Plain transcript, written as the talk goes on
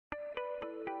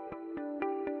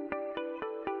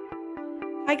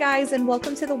Hi guys, and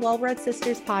welcome to the Well-Read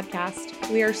Sisters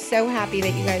podcast. We are so happy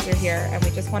that you guys are here, and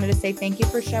we just wanted to say thank you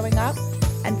for showing up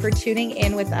and for tuning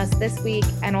in with us this week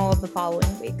and all of the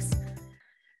following weeks.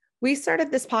 We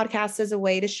started this podcast as a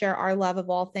way to share our love of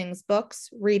all things books,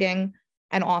 reading,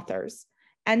 and authors,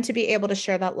 and to be able to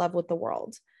share that love with the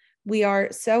world. We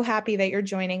are so happy that you're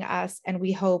joining us, and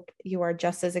we hope you are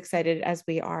just as excited as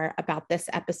we are about this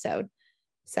episode.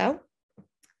 So,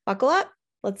 buckle up.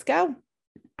 Let's go.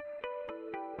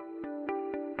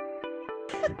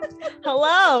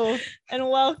 Hello and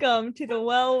welcome to the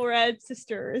Well-Read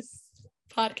Sisters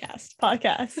podcast.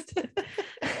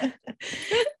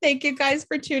 Thank you guys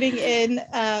for tuning in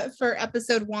for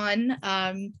episode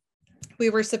 1. We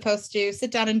were supposed to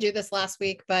sit down and do this last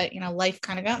week, but life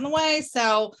kind of got in the way.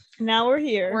 So now we're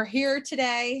here. We're here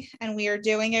today and we are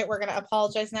doing it. We're going to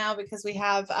apologize now because we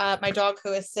have my dog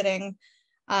who is sitting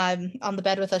on the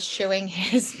bed with us chewing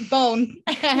his bone,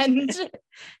 and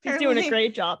he's doing a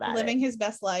great job at living his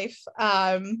best life.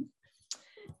 And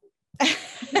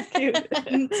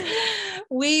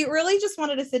we really just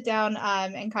wanted to sit down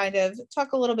and kind of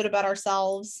talk a little bit about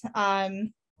ourselves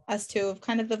as to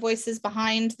kind of the voices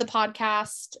behind the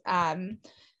podcast.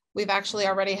 We've actually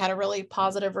already had a really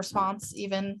positive response,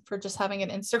 even for just having an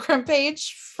Instagram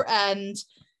page and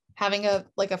having a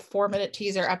 4-minute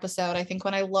teaser episode. I think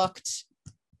when I looked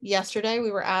yesterday,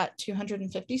 we were at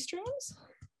 250 streams.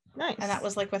 Nice. And that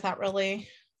was without really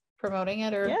promoting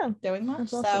it or doing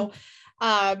much. Awesome.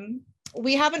 So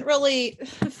we haven't really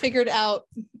figured out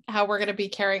how we're going to be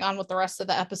carrying on with the rest of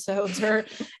the episodes or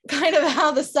kind of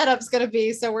how the setup's going to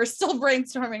be. So we're still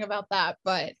brainstorming about that.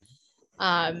 But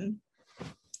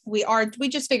we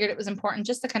just figured it was important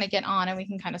just to kind of get on and we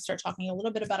can kind of start talking a little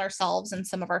bit about ourselves and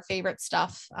some of our favorite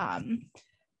stuff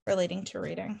relating to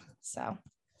reading. So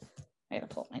I gotta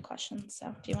pull up my questions.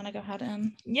 So do you want to go ahead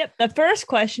and? Yep. The first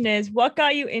question is, what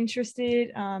got you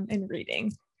interested in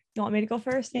reading? You want me to go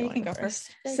first? Yeah, you can go first.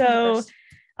 So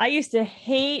I used to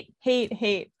hate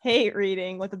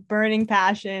reading with a burning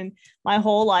passion my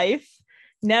whole life.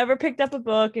 Never picked up a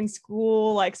book in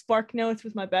school. Spark Notes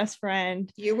was my best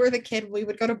friend. You were the kid. We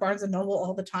would go to Barnes and Noble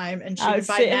all the time, and she would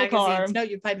buy magazines. No,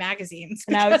 you'd buy magazines.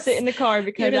 And I would sit in the car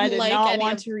because I did not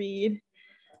want to read.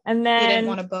 And then you didn't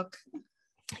want a book.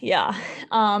 Yeah.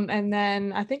 And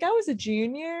then I think I was a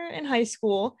junior in high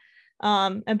school.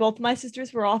 And both my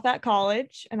sisters were off at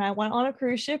college, and I went on a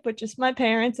cruise ship with just my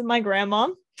parents and my grandma.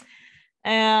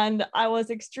 And I was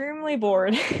extremely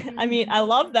bored. I mean, I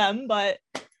love them, but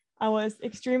I was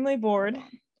extremely bored.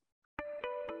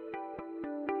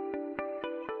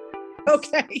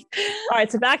 Okay. All right.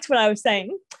 So back to what I was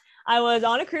saying. I was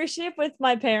on a cruise ship with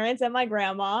my parents and my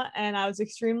grandma, and I was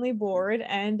extremely bored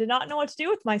and did not know what to do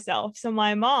with myself. So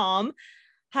my mom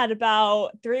had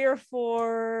about 3 or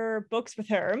 4 books with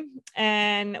her,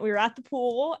 and we were at the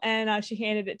pool, and she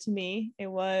handed it to me. It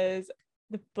was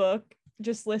the book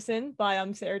Just Listen by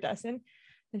Sarah Dessen.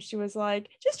 And she was like,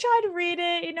 just try to read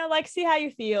it, see how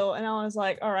you feel. And I was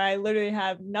like, all right, I literally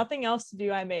have nothing else to do.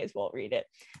 I may as well read it.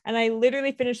 And I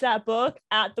literally finished that book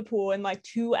at the pool in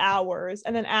 2 hours.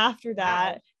 And then after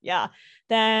that,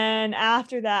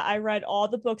 I read all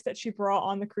the books that she brought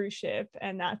on the cruise ship.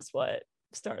 And that's what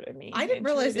started me. I didn't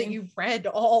realize that you read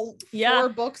all 4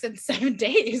 books in 7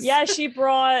 days. Yeah, she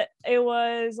brought, it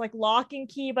was Lock and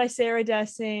Key by Sarah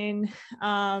Dessen.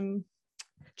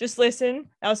 Just Listen.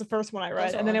 That was the first one I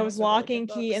read. And then it was Lock and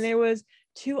Key. And there was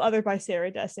 2 other by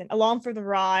Sarah Dessen, Along for the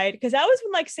Ride. Because that was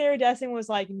when Sarah Dessen was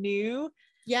new.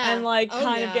 Yeah. And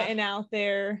kind of getting out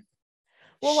there.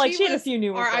 Well, she had a few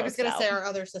newer books. I was going to say our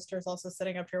other sister's also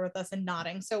sitting up here with us and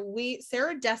nodding. So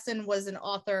Sarah Dessen was an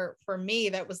author for me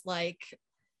that was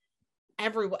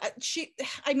everyone.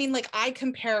 I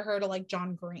compare her to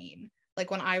John Green.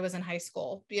 When I was in high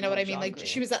school, you know what I mean? Green.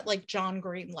 She was at John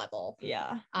Green level.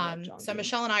 Yeah. So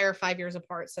Michelle and I are 5 years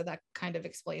apart. So that kind of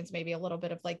explains maybe a little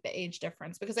bit of the age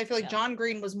difference, because I feel John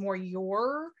Green was more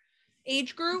your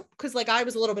age group. Cause I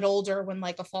was a little bit older when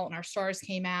A Fault in Our Stars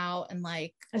came out and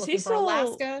Looking for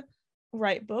Alaska.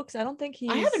 Write books. I don't think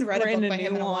I haven't read a book by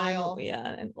him in a while.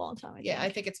 Yeah. In a long time. I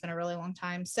think it's been a really long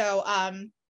time. So,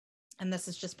 and this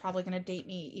is just probably going to date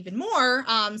me even more.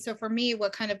 So for me,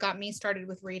 what kind of got me started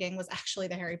with reading was actually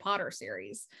the Harry Potter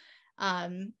series.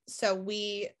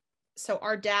 So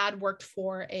our dad worked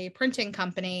for a printing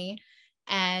company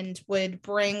and would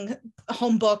bring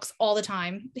home books all the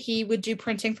time. He would do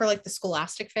printing for the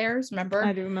Scholastic fairs. Remember?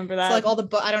 I do remember that. So all the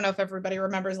book, I don't know if everybody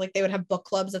remembers, they would have book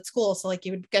clubs at school. So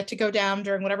you would get to go down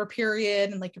during whatever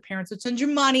period, and your parents would send you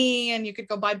money and you could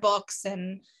go buy books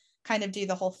and kind of do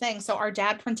the whole thing. So our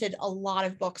dad printed a lot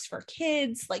of books for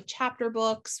kids, chapter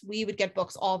books. We would get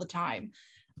books all the time.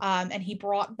 And he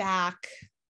brought back,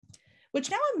 which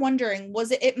now I'm wondering,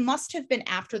 it must have been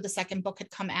after the second book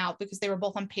had come out because they were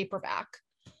both on paperback.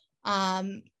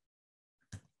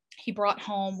 He brought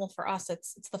home, well, for us,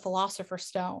 it's the Philosopher's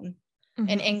Stone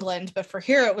in England, but for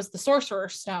here it was the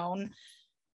Sorcerer's Stone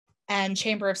and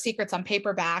Chamber of Secrets on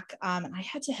paperback. And I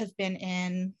had to have been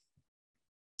in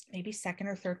maybe second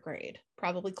or third grade,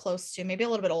 probably close to, maybe a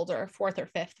little bit older, fourth or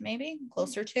fifth, maybe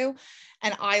closer to.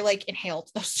 And I like inhaled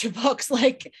those two books,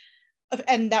 like,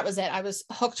 and that was it. I was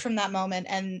hooked from that moment.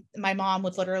 And my mom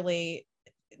would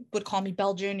call me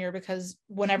Belle Jr. because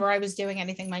whenever I was doing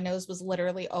anything, my nose was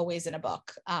literally always in a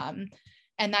book. And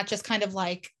that just kind of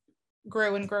like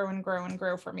grew and grew and grew and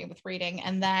grew for me with reading.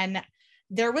 And then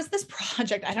there was this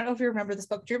project. I don't know if you remember this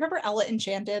book. Do you remember Ella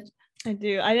Enchanted? I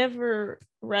do. I never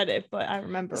read it, but I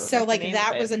remember. So like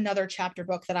that was another chapter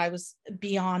book that I was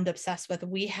beyond obsessed with.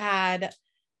 We had,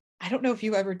 I don't know if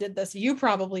you ever did this. You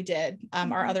probably did.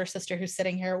 Our other sister who's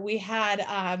sitting here, we had,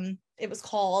 it was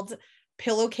called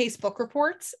Pillowcase Book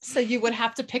Reports. So you would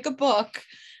have to pick a book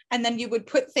and then you would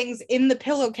put things in the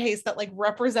pillowcase that like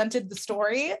represented the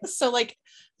story. So like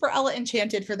for Ella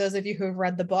Enchanted, for those of you who have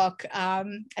read the book, I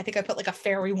think I put like a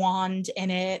fairy wand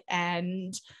in it,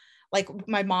 and like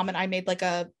my mom and I made like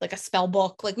a spell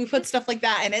book. Like we put stuff like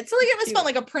that in it. So like it was fun,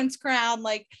 like a prince crown.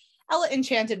 Like Ella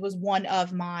Enchanted was one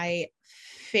of my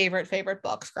favorite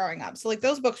books growing up. So like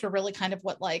those books were really kind of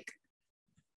what like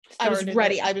I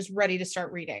was ready to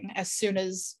start reading as soon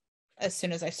as I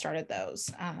started those.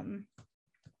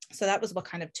 So that was what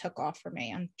kind of took off for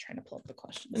me. I'm trying to pull up the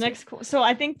questions. So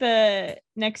I think the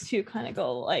next two kind of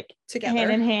go like together, hand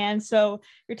in hand. So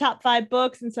your top 5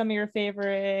 books and some of your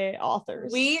favorite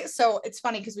authors. So it's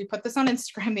funny because we put this on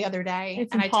Instagram the other day,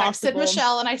 I texted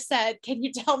Michelle and I said, can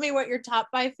you tell me what your top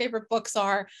 5 favorite books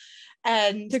are?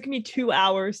 And it took me 2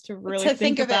 hours to really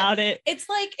think about it. It's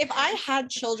like if I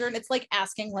had children, it's like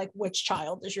asking like which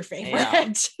child is your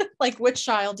favorite? Yeah. Like which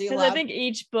child do you love? I think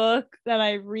each book that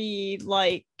I read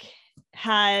like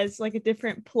has like a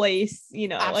different place, you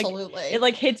know. Absolutely. Like it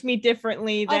like hits me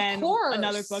differently than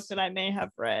another book that I may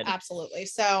have read. Absolutely.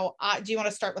 So do you want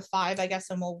to start with 5, I guess,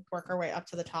 and we'll work our way up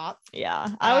to the top? Yeah,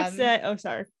 I would say,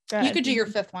 sorry. Go ahead. You could do your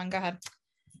 5th one. Go ahead.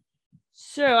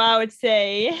 So I would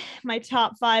say my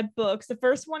top 5 books. The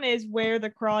first one is Where the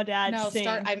Crawdads Sing.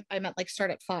 I meant like start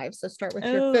at 5. So start with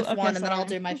your 5th one, and then I'll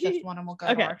do my 5th one, and we'll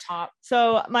go to our top.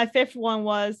 So my 5th one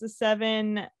was The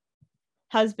 7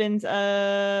 Husbands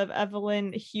of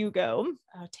Evelyn Hugo.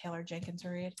 Oh, Taylor Jenkins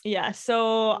Reid. Yeah.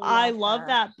 So I love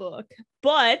that book.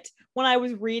 But when I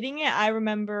was reading it, I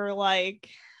remember like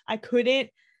I couldn't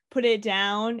put it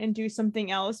down and do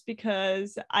something else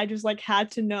because I just like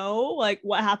had to know like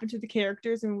what happened to the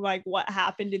characters and like what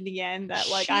happened in the end, that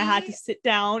like I had to sit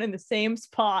down in the same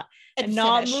spot and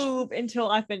not move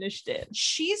until I finished it.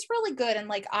 She's really good. And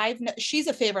like she's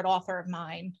a favorite author of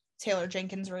mine, Taylor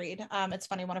Jenkins Reid. It's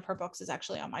funny, one of her books is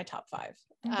actually on my top 5.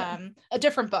 Okay. A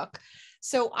different book.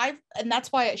 So and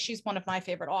that's why she's one of my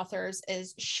favorite authors,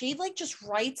 is she like just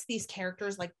writes these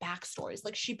characters like backstories.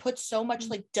 Like she puts so much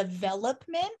like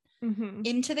development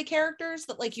into the characters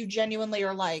that like you genuinely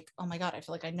are like, oh my God, I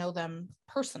feel like I know them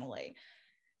personally.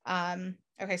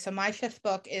 Okay, so my 5th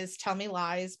book is Tell Me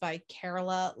Lies by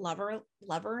Carola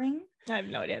Lovering. I have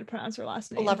no idea how to pronounce her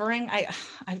last name. Lovering. I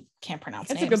can't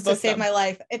pronounce names to save my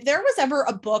life. If there was ever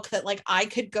a book that like I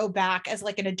could go back as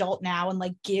like an adult now and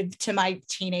like give to my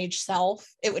teenage self,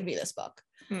 it would be this book.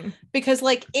 Because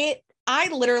like I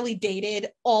literally dated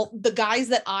all the guys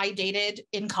that I dated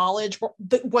in college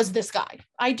was this guy.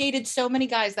 I dated so many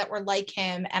guys that were like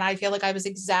him, and I feel like I was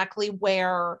exactly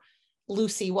where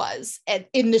Lucy was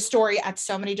in the story at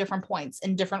so many different points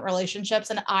in different relationships.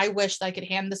 And I wish that I could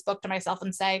hand this book to myself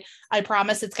and say, I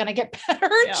promise it's going to get better.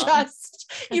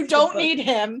 You don't need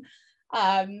him.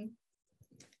 And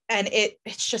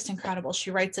it's just incredible.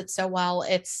 She writes it so well.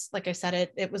 It's like I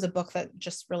said, it was a book that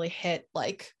just really hit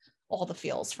like all the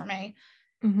feels for me.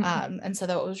 And so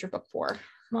that was your book 4.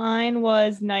 Mine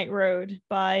was Night Road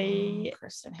by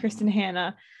Kristin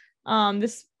Hannah.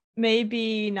 This may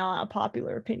be not a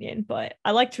popular opinion, but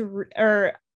I like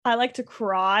to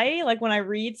cry like when I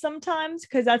read sometimes,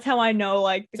 because that's how I know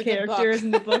like the characters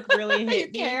in the book really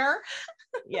hit me.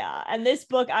 Yeah. And this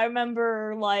book, I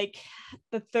remember like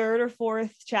the 3rd or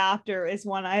 4th chapter is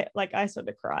when I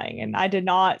started crying, and I did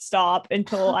not stop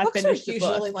until I finished the book.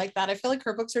 Usually like that. I feel like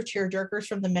her books are tearjerkers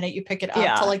from the minute you pick it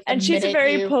up to like the and she's a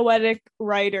very poetic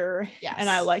writer. Yes. And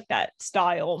I like that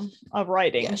style of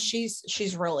writing. Yeah,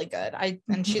 she's really good.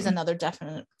 And she's another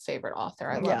definite favorite author.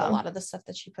 I love a lot of the stuff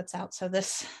that she puts out. So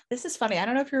this is funny. I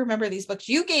don't know if you remember these books.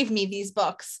 You gave me these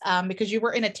books because you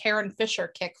were in a Tarryn Fisher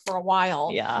kick for a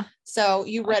while. Yeah. So so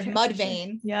you read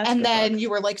Mudvayne, and then you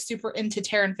were like super into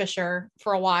Tarryn Fisher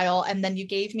for a while, and then you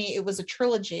gave me, it was a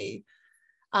trilogy,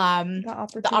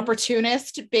 The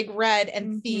Opportunist, Big Red,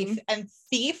 and Thief. And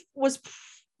Thief was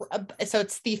so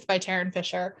it's Thief by Tarryn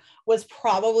Fisher, was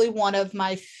probably one of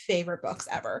my favorite books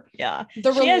ever. Yeah,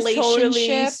 the she relationship has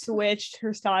totally switched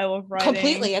her style of writing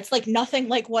completely. It's like nothing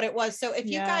like what it was. So if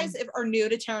you guys are new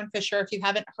to Tarryn Fisher, if you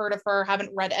haven't heard of her, haven't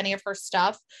read any of her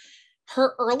stuff,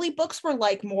 her early books were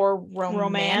like more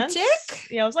romantic.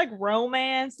 Yeah, it was like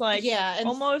romance, like and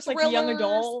almost thrillers. Like young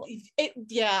adult.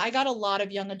 I got a lot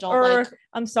of young adult.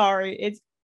 I'm sorry, it's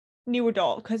new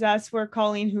adult, because that's where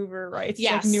Colleen Hoover writes.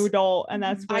 Like new adult, and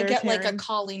that's where I get Tarryn like a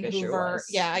Colleen Fisher Hoover.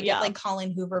 was. I get like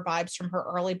Colleen Hoover vibes from her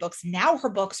early books. Now her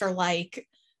books are like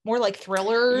more like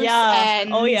thrillers.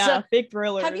 And big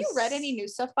thrillers. Have you read any new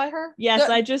stuff by her? Yes,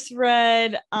 I just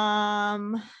read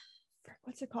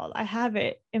what's it called? I have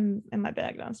it in my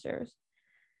bag downstairs.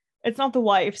 It's not The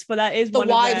Wives, but that is The one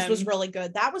Wives of them. Was really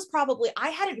good. That was probably, I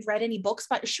hadn't read any books,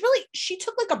 but she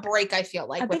took like a break, I feel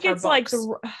like. I think it's books.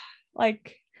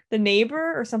 like The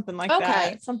Neighbor or something like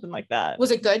that. Something like that.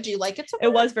 Was it good? Do you like it so far?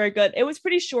 It was very good. It was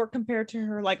pretty short compared to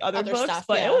her like other books, stuff,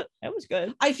 but it was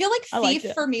good. I feel like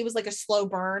Thief for me was like a slow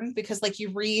burn, because like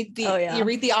you read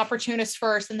The Opportunist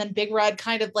first, and then Big Red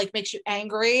kind of like makes you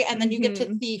angry, and then you get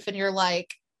to Thief and you're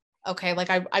like, okay, like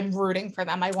I'm rooting for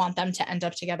them. I want them to end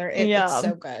up together. It's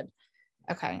so good.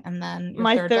 Okay, and then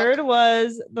my third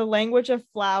was The Language of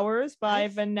Flowers by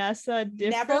Vanessa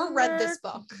Diffenbaugh. Never read this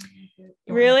book.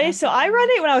 Really? So I read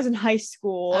it when I was in high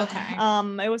school. Okay.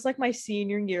 It was like my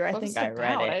senior year. I think I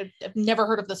read it. I've never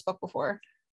heard of this book before.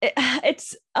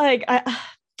 It's like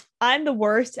I'm the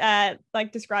worst at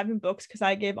like describing books because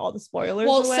I give all the spoilers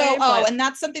away. And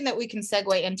that's something that we can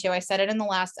segue into. I said it in the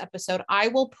last episode. I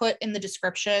will put in the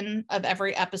description of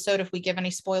every episode if we give any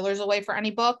spoilers away for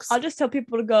any books. I'll just tell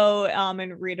people to go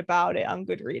and read about it on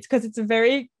Goodreads, because it's a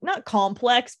very, not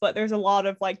complex, but there's a lot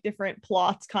of like different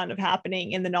plots kind of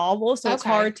happening in the novel. So it's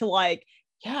hard to like,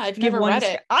 I've never read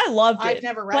it. I loved it. I've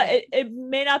never read it. But it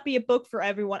may not be a book for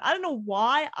everyone. I don't know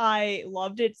why I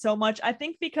loved it so much. I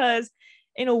think because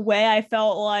in a way I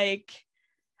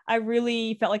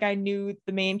really felt like I knew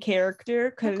the main character,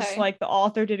 because like the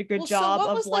author did a good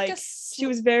job of like she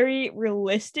was very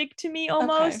realistic to me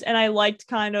almost. And I liked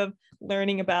kind of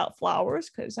learning about flowers,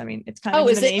 because I mean it's kind of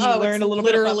in the name, you learn a little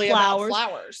bit about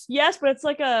flowers. Yes, but it's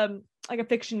like a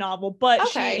fiction novel, but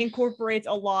she incorporates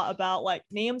a lot about like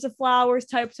names of flowers,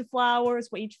 types of flowers,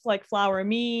 what each like flower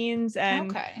means.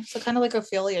 And so kind of like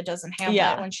Ophelia does in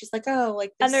Hamlet, when she's like, oh,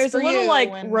 like this, and there's a little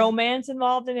like romance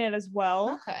involved in it as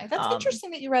well. That's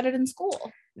interesting that you read it in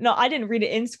school. No, I didn't read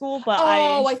it in school, but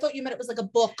I thought you meant it was like a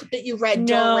book that you read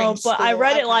during school. But I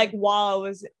read it like while I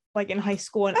was like in high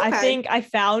school, and I think I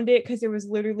found it because it was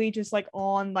literally just like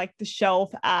on like the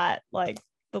shelf at like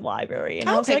the library, and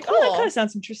I was like, oh, that kind of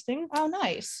sounds interesting. Oh,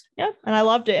 nice. Yeah, and I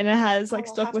loved it, and it has like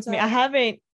stuck with me. I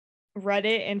haven't read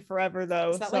it in forever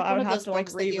though, so I would have to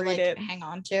like reread it. Hang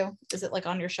on to? Is it like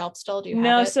on your shelf still? Do you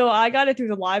have it? So I got it through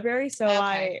the library, so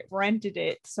I rented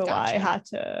it, so I had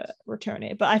to return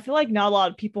it. But I feel like not a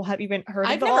lot of people have even heard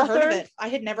of the author. Heard of it. I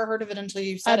had never heard of it until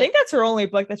you said I think that's her only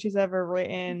book that she's ever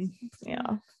written.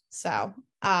 Yeah. So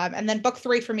and then book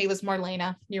 3 for me was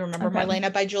Marlena. You remember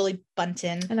Marlena by Jodi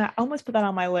Buntin. And I almost put that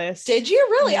on my list. Did you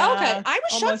really? Yeah, okay. I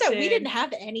was shocked that we didn't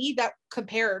have any that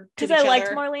compared to each other. Because I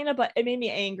liked Marlena, but it made me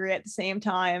angry at the same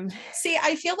time. See,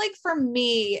 I feel like for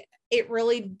me,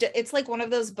 it's like one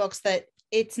of those books that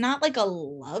it's not like a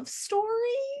love story.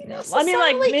 I mean,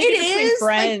 like maybe it is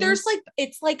friends. like there's like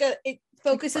it's like it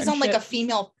focuses on like a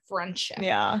female friendship.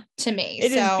 Yeah, to me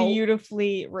it is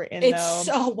beautifully written. It's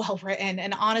so well written,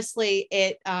 and honestly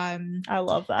it I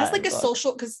love that. As like a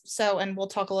social, and we'll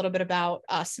talk a little bit about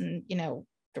us, and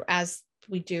as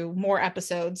we do more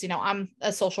episodes, I'm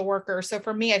a social worker, so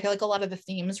for me I feel like a lot of the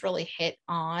themes really hit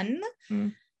on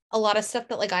a lot of stuff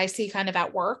that like I see kind of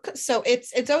at work. So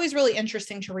it's always really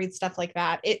interesting to read stuff like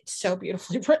that. It's so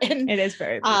beautifully written. It is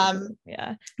very beautiful.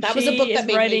 Yeah. That was a book that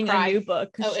made writing me cry. A new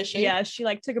book. Oh, is she? Yeah, she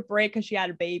like took a break because she had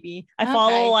a baby. I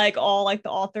follow like all like the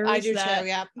authors I do too,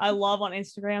 yeah. I love on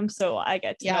Instagram, so I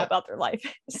get to know about their life.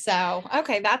 So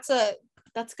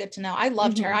that's good to know. I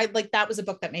loved her. I like that was a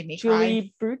book that made me cry.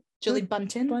 Jodi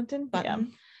Buntin. Buntin. Yeah.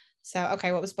 So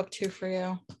okay, what was book 2 for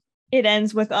you? It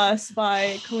Ends With Us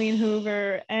by Colleen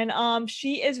Hoover, and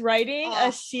she is writing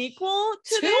a sequel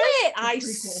to it. I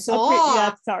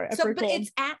saw. But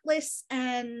it's Atlas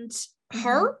and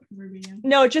her.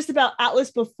 No, just about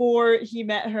Atlas before he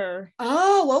met her.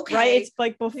 Oh, okay. Right, it's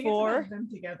like before them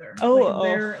together. Oh,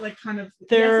 they're like kind of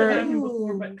their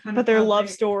before, but their love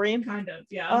story. Kind of,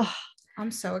 yeah. Oh,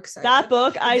 I'm so excited. That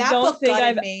book, I that don't book think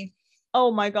gutted I've me. Oh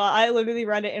my God. I literally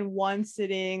read it in one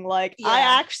sitting. Like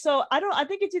I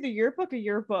think it's either your book or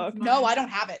your book. No, I don't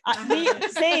have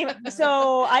it. Same.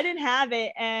 So I didn't have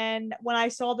it. And when I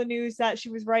saw the news that she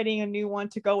was writing a new one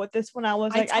to go with this one, I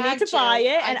was like, I need to buy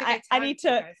it. And I need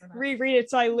to reread it.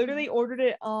 So I literally ordered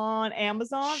it on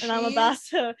Amazon and I'm about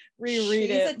to reread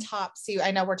it. She's a top,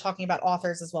 I know we're talking about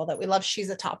authors as well that we love. She's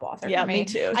a top author. Yeah, for me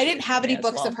too. I didn't have any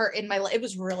books of her in my life. It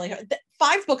was really hard.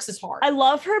 5 books is hard. I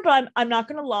love her, but I'm not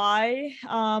gonna lie.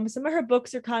 Some of her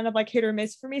books are kind of like hit or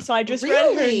miss for me. So I just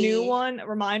read her new one,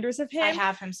 Reminders of Him. I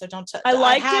have him, so don't. I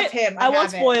liked it. I won't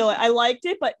spoil it. I liked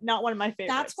it, but not one of my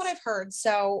favorites. That's what I've heard.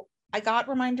 So I got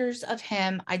Reminders of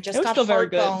Him. I just got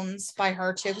Heartbones by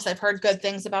her too, because I've heard good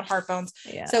things about Heartbones.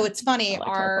 Yeah. So it's funny.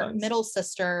 Our middle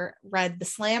sister read the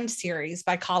Slammed series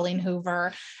by Colleen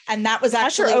Hoover, and that was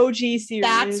actually her OG series.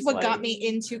 That's what got me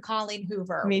into Colleen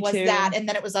Hoover. Me was too. That, and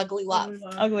then it was Ugly Love.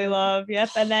 Ugly Love.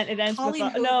 Yep. And then it ends Colleen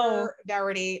with Hoover,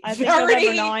 Verity. I think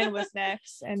November 9 was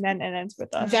next, and then it ends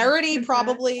with Us. Verity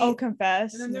probably. Oh,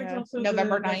 Confess. And then there's also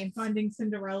November 9th. Like, Finding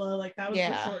Cinderella. Like that was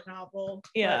a short novel.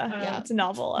 Yeah, but, it's a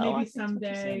novel. Maybe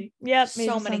someday. Yep.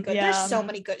 So many good. There's so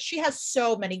many good. She has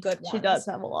so many good ones. She does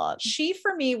have a lot. She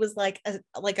for me was like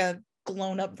a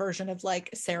blown up version of like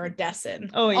Sarah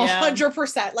Dessen. Oh yeah,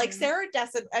 100%. Like Sarah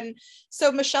Dessen. And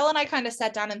so Michelle and I kind of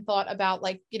sat down and thought about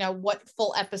like, you know, what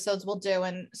full episodes we'll do.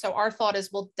 And so our thought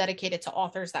is we'll dedicate it to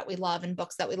authors that we love and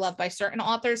books that we love by certain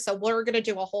authors. So we're going to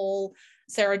do a whole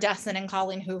Sarah Dessen and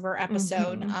Colleen Hoover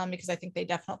episode because I think they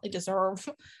definitely deserve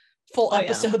full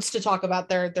episodes to talk about.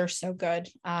 They're so good.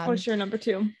 What's your number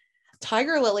 2?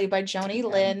 Tiger Lily by Jodi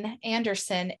Lynn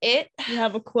Anderson. You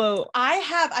have a quote. I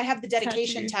have the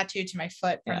dedication tattooed to my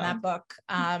foot from that book.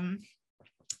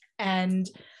 And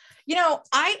you know,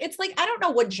 it's like I don't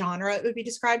know what genre it would be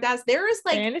described as. There is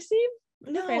like fantasy.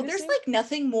 There's like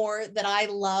nothing more that I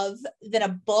love than a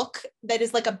book that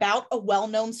is like about a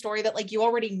well-known story that like you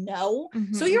already know.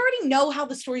 So you already know how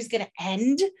the story is going to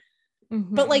end.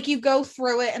 But like you go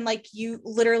through it and like you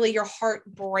literally your heart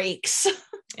breaks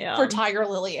for Tiger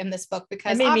Lily in this book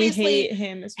because it made obviously me hate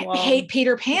him as well. Hate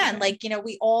Peter Pan. Like, you know,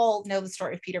 we all know the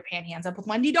story of Peter Pan. He ends up with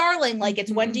Wendy Darling. Like it's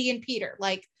Wendy and Peter.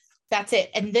 Like that's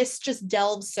it. And this just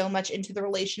delves so much into the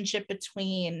relationship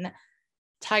between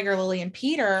Tiger Lily and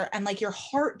Peter. And like your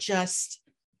heart just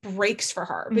breaks for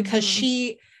her because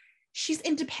she's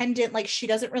independent. Like she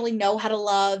doesn't really know how to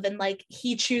love. And like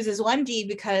he chooses Wendy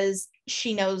because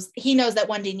he knows that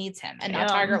Wendy needs him and not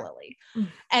Tiger Lily.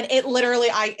 And it literally,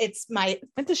 it's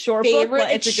a short favorite. Book,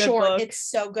 it's a short. Book. It's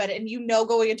so good. And you know,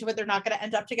 going into it, they're not going to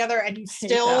end up together and you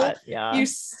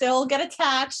still get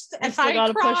attached. And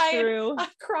I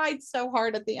cried so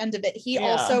hard at the end of it. He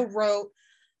also wrote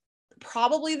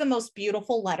probably the most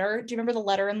beautiful letter. Do you remember the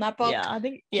letter in that book? Yeah, I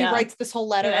think he writes this whole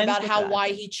letter about why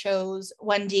he chose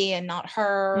Wendy and not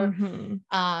her.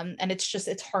 And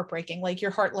it's heartbreaking. Like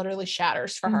your heart literally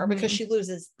shatters for her because she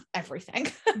loses everything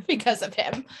because of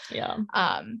him. Yeah.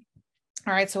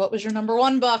 All right. So what was your number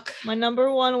 1 book? My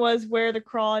number 1 was Where the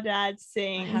Crawdads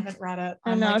Sing. I haven't read it.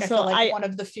 I know. I feel like one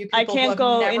of the few people I can't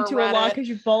go into a lot because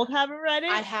you both haven't read it.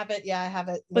 I have it. Yeah, I have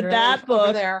it. But that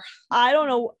book there. I don't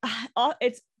know.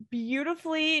 It's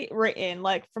beautifully written,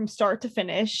 like from start to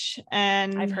finish.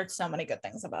 And I've heard so many good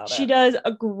things about it. She does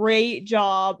a great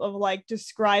job of like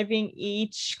describing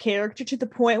each character to the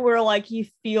point where like you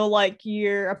feel like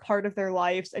you're a part of their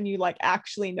lives and you like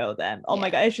actually know them. Oh my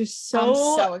God. It's just I'm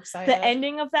so excited. The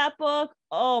ending of that book.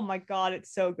 Oh my God.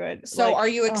 It's so good. So are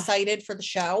you excited for the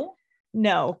show?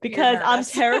 No, because I'm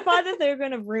terrified that they're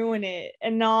gonna ruin it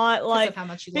and not like how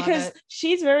much you because love it.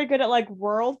 She's very good at like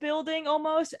world building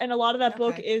almost, and a lot of that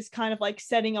book is kind of like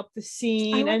setting up the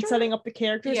scene and setting up the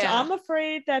characters. So I'm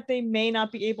afraid that they may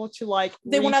not be able to like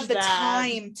they won't have the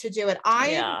time to do it.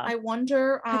 I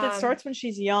wonder because it starts when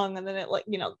she's young and then it like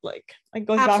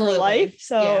goes about her life.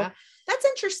 So that's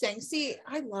interesting. See,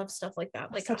 I love stuff like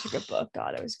that. Like such a good book.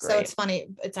 God, it was great. So it's funny.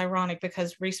 It's ironic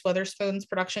because Reese Witherspoon's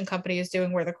production company is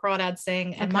doing Where the Crawdads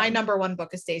Sing, and my number 1 book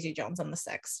is Daisy Jones on the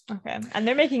 6th. Okay, and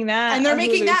they're making that. And they're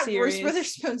making that. Reese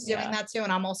Witherspoon's doing that too,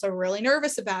 and I'm also really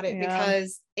nervous about it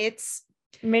because it's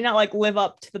may not like live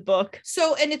up to the book.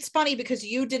 So, and it's funny because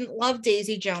you didn't love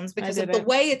Daisy Jones because of the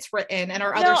way it's written, and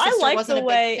our other sister wasn't a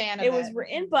big fan of it. It was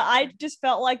written, but I just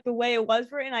felt like the way it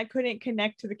was written, I couldn't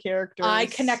connect to the characters. I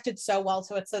connected so well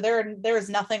to it. So there is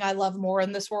nothing I love more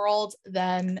in this world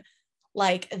than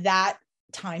like that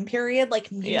time period,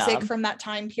 like music from that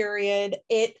time period.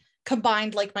 It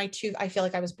combined like my two. I feel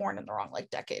like I was born in the wrong like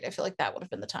decade. I feel like that would have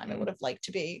been the time I would have liked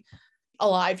to be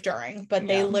alive during, but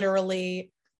they literally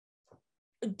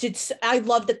I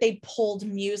love that they pulled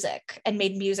music and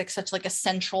made music such like a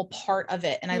central part of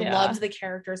it. And I loved the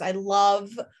characters. I love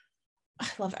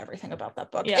everything about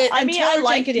that book. Yeah. I mean, I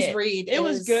liked Jenkins it. Reid it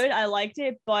was good. I liked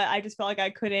it, but I just felt like I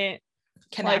couldn't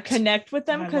connect with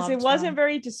them because it wasn't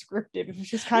very descriptive. It was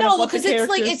just kind of what the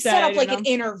characters said. It's set up like an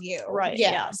interview. Right.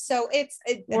 Yeah. So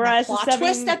whereas the plot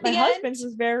twist at the end. Husband's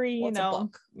was very, it was so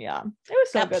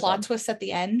that good plot twist at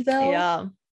the end though. Yeah.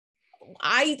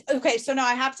 So now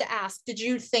I have to ask, did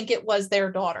you think it was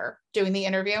their daughter doing the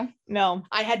interview? No.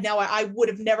 I would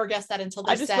have never guessed that until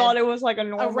they I just thought it was like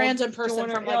a random person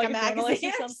from like a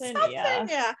magazine or something.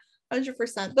 Yeah.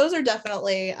 100%. Those are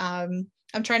definitely I'm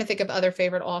trying to think of other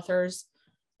favorite authors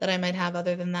that I might have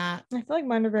other than that. I feel like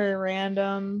mine are very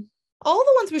random. All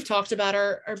the ones we've talked about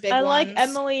are big ones. I like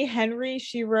Emily Henry.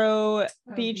 She wrote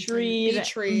Beach Read.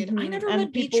 Mm-hmm. I never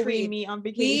read Beach Read. We Meet on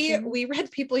Vacation. We read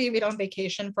People You Meet on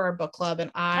Vacation for our book club, and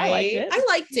I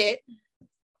liked it.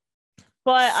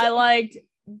 But I liked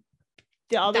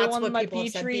the other one, like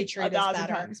Beach Read, 1,000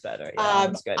 times better. Yeah,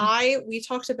 that's good. We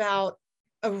talked about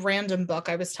a random book.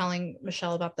 I was telling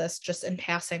Michelle about this just in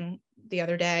passing the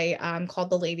other day, called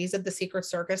The Ladies of the Secret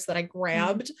Circus, that I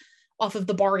grabbed off of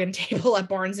the bargain table at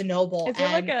Barnes and Noble. Is it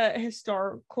like a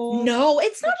historical? No,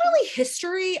 it's not really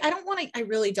history. I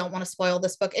really don't want to spoil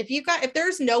this book. If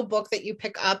there's no book that you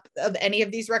pick up of any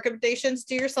of these recommendations,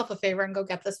 do yourself a favor and go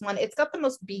get this one. It's got the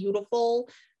most beautiful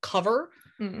cover.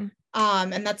 And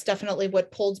that's definitely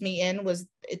what pulled me in. Was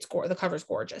the cover's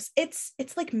gorgeous. It's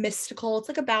like mystical. It's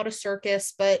like about a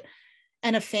circus,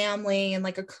 and a family, and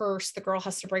like a curse. The girl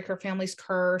has to break her family's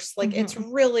curse. Like it's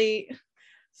really.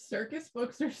 Circus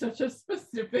books are such a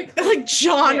specific like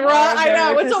genre. I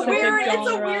know it's a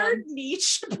weird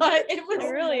niche, but it was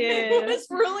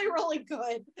really really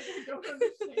good.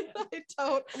 I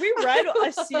don't. We read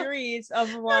a series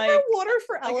of like Water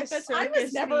for Elephants. I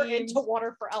was never into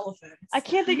Water for Elephants. I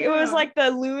can't think. It was like the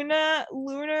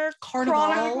Lunar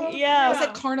Carnival. Yeah, was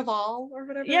it Carnival or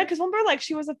whatever? Yeah, because remember, like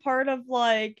she was a part of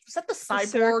like. Was that the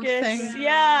cyborg thing?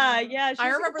 Yeah. I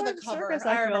remember the cover.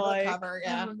 I remember the cover.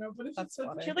 Yeah, that's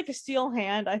funny. She had like a steel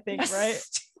hand, I think, right?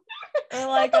 Or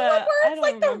like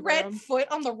the red foot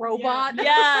on the robot.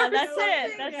 Yeah, that's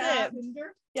it. That's it.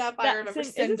 Yeah, I remember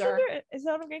Cinder. Is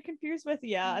that what I'm getting confused with?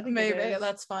 Yeah, I think maybe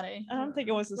that's funny. I don't think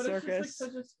it was a circus. It's just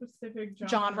like such a specific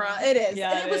genre. It is.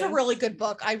 Yeah, it was a really good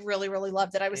book. I really, really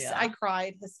loved it. I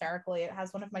cried hysterically. It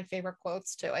has one of my favorite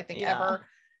quotes too, I think, ever.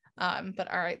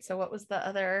 But all right. So what was the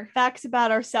other facts about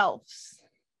ourselves?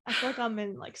 I feel like I'm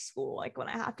in like school, like when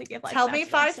I have to give like tell me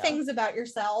 5 things about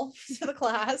yourself to the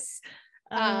class.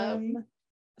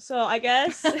 So I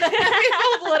guess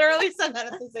I literally said that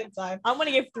at the same time. I'm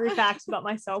gonna give 3 facts about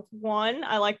myself. 1,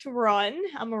 I like to run.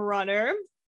 I'm a runner.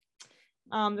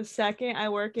 The second, I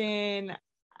work in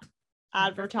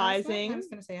advertising. I was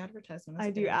gonna say advertisement.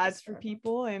 I do ads for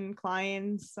people and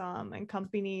clients and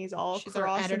companies all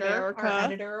across America. Our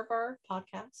editor of our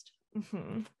podcast.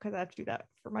 Because I have to do that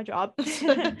for my job.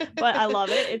 But I love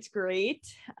it. It's great.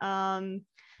 And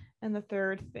the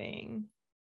third thing,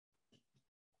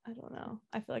 I don't know.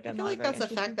 I feel like that's a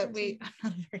fact that I'm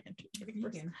not a very entertaining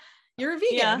person. You're a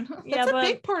vegan. That's a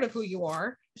big part of who you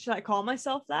are. Should I call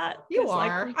myself that? You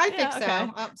are. I think so. Okay.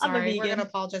 Oh, sorry. We're gonna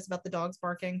apologize about the dogs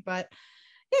barking, but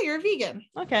yeah, you're a vegan.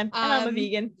 Okay. And I'm a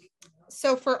vegan.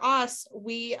 So for us,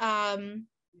 we I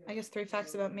guess 3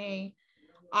 facts about me.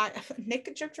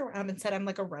 Nick joked around and said I'm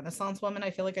like a Renaissance woman.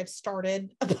 I feel like I've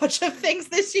started a bunch of things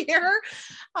this year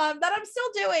that I'm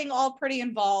still doing, all pretty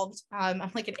involved.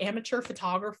 I'm like an amateur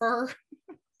photographer.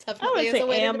 Definitely I would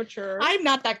say amateur. I'm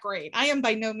not that great. I am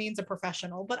by no means a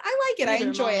professional, but I like it. I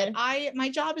enjoy it. My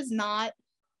job is not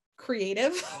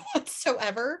creative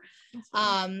whatsoever.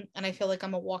 And I feel like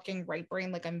I'm a walking right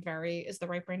brain. Like is the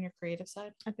right brain your creative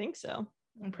side? I think so.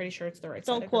 I'm pretty sure it's the right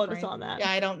side. Don't quote us on that.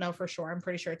 Yeah, I don't know for sure. I'm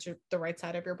pretty sure it's the right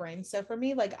side of your brain. So for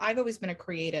me, like I've always been a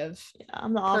creative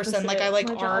I'm the opposite. person. Like I like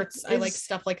arts. I like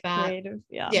stuff like that. Creative.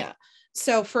 Yeah.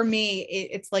 So for me,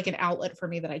 it's like an outlet for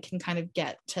me that I can kind of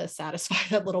get to satisfy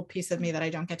that little piece of me that I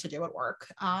don't get to do at work.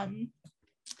 A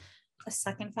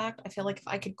second fact, I feel like if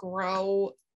I could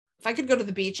go to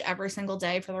the beach every single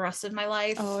day for the rest of my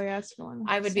life, it's fun.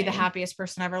 I would be the happiest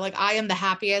person ever. Like I am the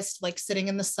happiest, like sitting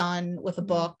in the sun with a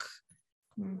book,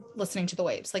 listening to the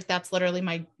waves. Like that's literally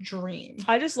my dream.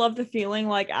 I just love the feeling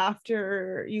like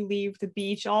after you leave the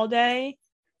beach all day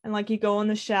and like you go in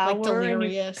the shower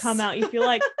and you come out, you feel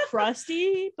like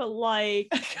crusty, but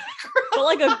like but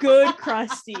like a good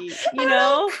crusty, you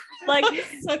know, like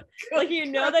you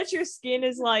know crust. that your skin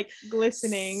is like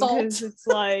glistening because Salt. it's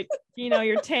like, you know,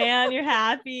 you're tan, you're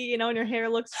happy, you know, and your hair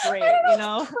looks great, you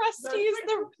know. That's Crusty is like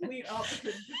the complete opposite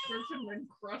description when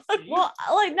crusty. Well,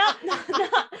 like not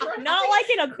like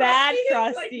in a bad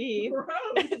crusty, Gross.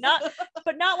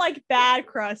 not like bad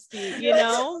crusty, you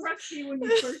know. Crusty when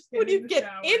you first get when in you the get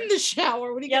shower. in the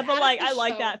shower. When you Yeah, get but out like of the I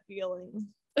like shower. that feeling.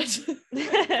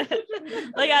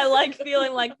 Like I like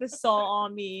feeling like the salt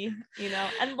on me, you know,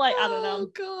 and like I don't Oh know.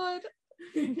 God.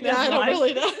 That's Yeah, I don't mine.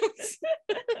 really know.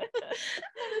 And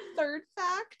a third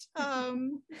fact. I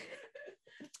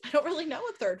don't really know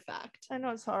a third fact. I know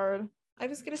it's hard. I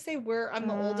was gonna say I'm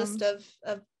the oldest of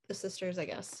the sisters, I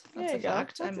guess. That's There a you go.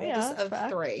 fact. That's- I'm yeah, oldest that's a of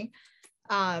fact. 3.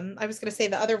 I was gonna say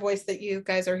the other voice that you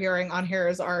guys are hearing on here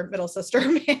is our middle sister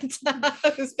Amanda,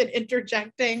 who's been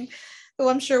interjecting, who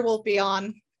I'm sure will be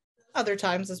on other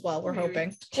times as well. We're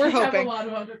hoping. We're I have a hoping. lot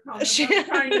of other comments. She- I'm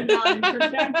trying to not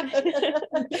interject.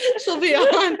 She'll be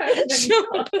on.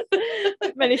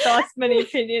 Many thoughts, many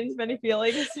opinions, many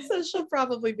feelings. So she'll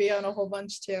probably be on a whole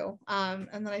bunch too. And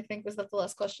then I think, was that the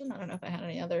last question? I don't know if I had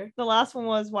any other. The last one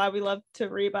was why we love to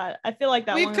read, but I feel like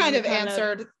that We've one kind we of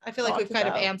answered. I feel like we've talked kind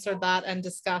of about. answered that and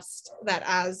discussed that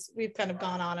as we've kind of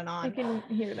gone on and I on. can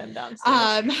hear them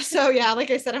downstairs. So yeah,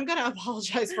 like I said, I'm gonna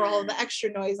apologize for all of the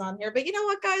extra noise on here, but you know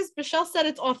what, guys? Michelle said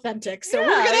it's authentic, so Yeah,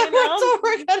 that's you know. what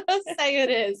we're gonna say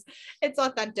it is. It's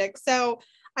authentic. So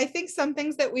I think some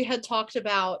things that we had talked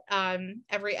about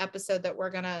every episode that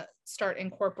we're gonna start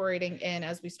incorporating in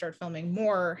as we start filming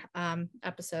more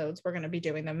episodes, we're gonna be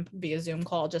doing them via Zoom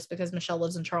call, just because Michelle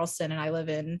lives in Charleston and I live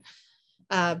in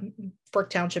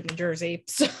Brook Township, New Jersey,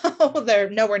 so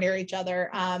they're nowhere near each other.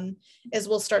 Is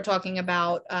we'll start talking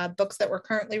about books that we're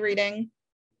currently reading,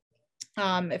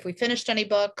 if we finished any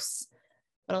books.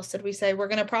 What else did we say? We're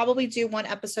going to probably do one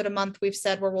episode a month, we've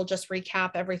said, where we'll just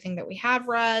recap everything that we have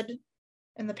read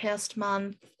in the past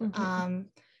month.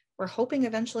 We're hoping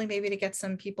eventually maybe to get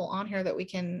some people on here that we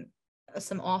can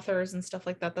some authors and stuff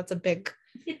like that. That's a big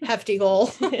hefty goal.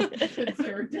 Oh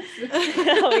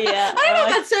yeah. I don't know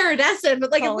about Sarah Destin,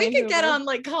 but like Colleen if we could get Hoover. on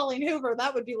like Colleen Hoover,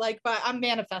 that would be like, but I'm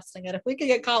manifesting it. If we could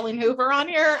get Colleen Hoover on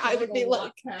here, I would be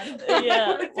like,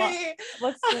 Yeah. it would be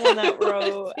What's the one that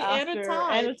wrote the Anna after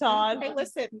Todd. Anna Todd? Hey,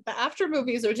 listen, the after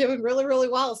movies are doing really, really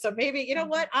well. So maybe, you know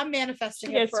what? I'm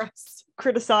manifesting She it gets for us.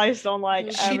 criticized on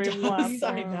like She every does, platform.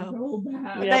 I know. So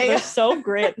bad. Yeah, They- they're so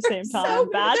great at the same time. So,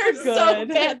 Bad they're or good. so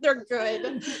bad, they're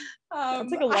good.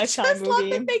 It's like a I Lifetime just love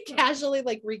movie. that they casually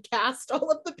like recast all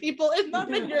of the people in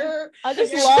them, and you're I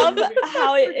just Yeah. love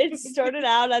how it started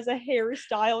out as a Harry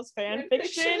Styles fan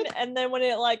fiction, and then when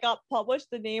it like got published,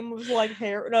 the name was like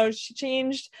Harry. No, she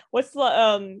changed what's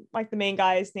the like the main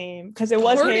guy's name because it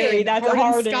was Harry. That's a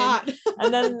Harden. Scott.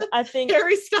 And then I think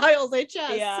Harry Styles, HS.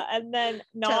 yeah, and then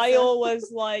Niall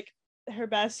was like her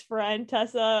best friend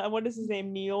Tessa. And what is his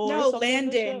name? Neil? or No, something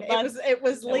like Landon. that? It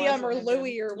was Liam or Landon.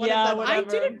 Louis or one Yeah, of them. whatever.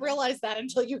 I didn't realize that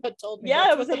until you had told me. Yeah,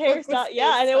 that's it was what a the Harry book was Styles.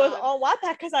 Yeah, and it based was on. on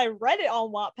Wattpad because I read it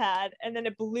on Wattpad, and then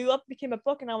it blew up, became a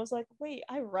book, and I was like, wait,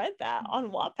 I read that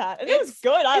on Wattpad, and it was It's-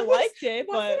 good. I it was- liked it, Wasn't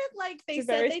but it like they it's a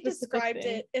said very they specific described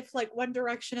thing. it if like One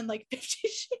Direction and like 50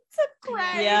 Shades of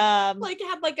Grey yeah, like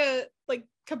had like a like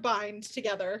combined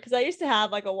together. because I used to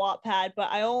have like a Wattpad, but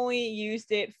I only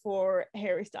used it for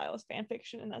Harry Styles fan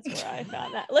fiction, and that's where I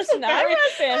found that. Listen, I read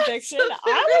fan that's fiction. a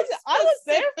I was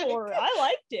there specific- for it. I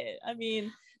liked it. I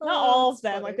mean, not Oh, all of that's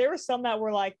them. funny. Like there were some that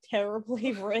were like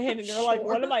terribly written, and you're like,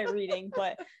 what Sure. am I reading?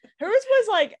 But hers was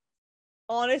like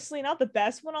honestly not the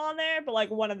best one on there, but like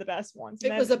one of the best ones.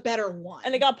 And It was a better one.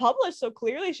 and it got published, so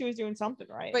clearly she was doing something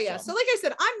right. But yeah, so like I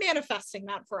said, I'm manifesting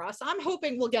that for us. I'm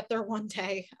hoping we'll get there one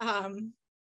day.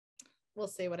 We'll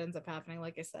see what ends up happening.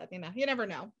 Like I said, you never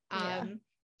know. Yeah.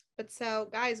 But so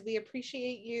guys, we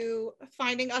appreciate you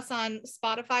finding us on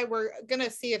Spotify. We're gonna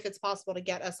see if it's possible to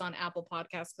get us on Apple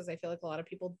Podcasts, because I feel like a lot of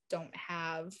people don't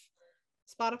have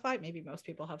Spotify. Maybe most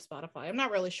people have Spotify. I'm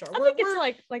not really sure. I think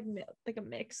it's like a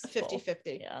mix.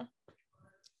 50-50. Yeah.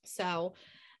 So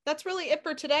that's really it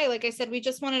for today. Like I said, we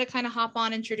just wanted to kind of hop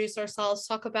on, introduce ourselves,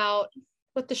 talk about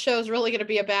what the show is really going to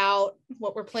be about,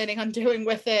 what we're planning on doing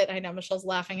with it. I know Michelle's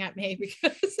laughing at me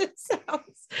because it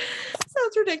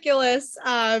sounds ridiculous.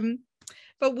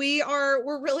 But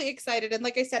we're really excited. And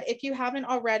like I said, if you haven't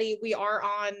already, we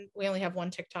only have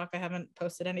one TikTok. I haven't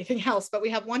posted anything else, but we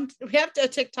have a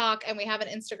TikTok and we have an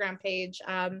Instagram page.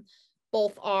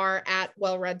 Both are at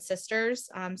Well Read Sisters.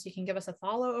 So you can give us a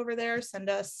follow over there, send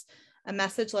us a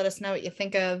message, let us know what you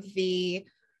think of the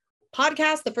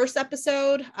podcast, the first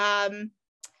episode.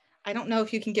 I don't know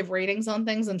if you can give ratings on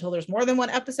things until there's more than one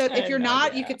episode. If you're know,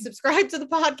 not, yeah. you can subscribe to the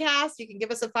podcast. You can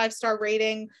give us a 5-star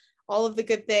rating, all of the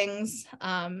good things.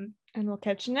 And we'll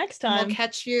catch you next And time. we'll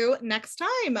catch you next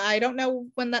time. I don't know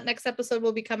when that next episode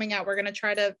will be coming out. We're going to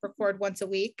try to record once a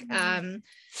week,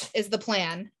 is the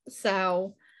plan.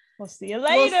 So We'll see you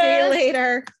later. we'll see you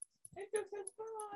later.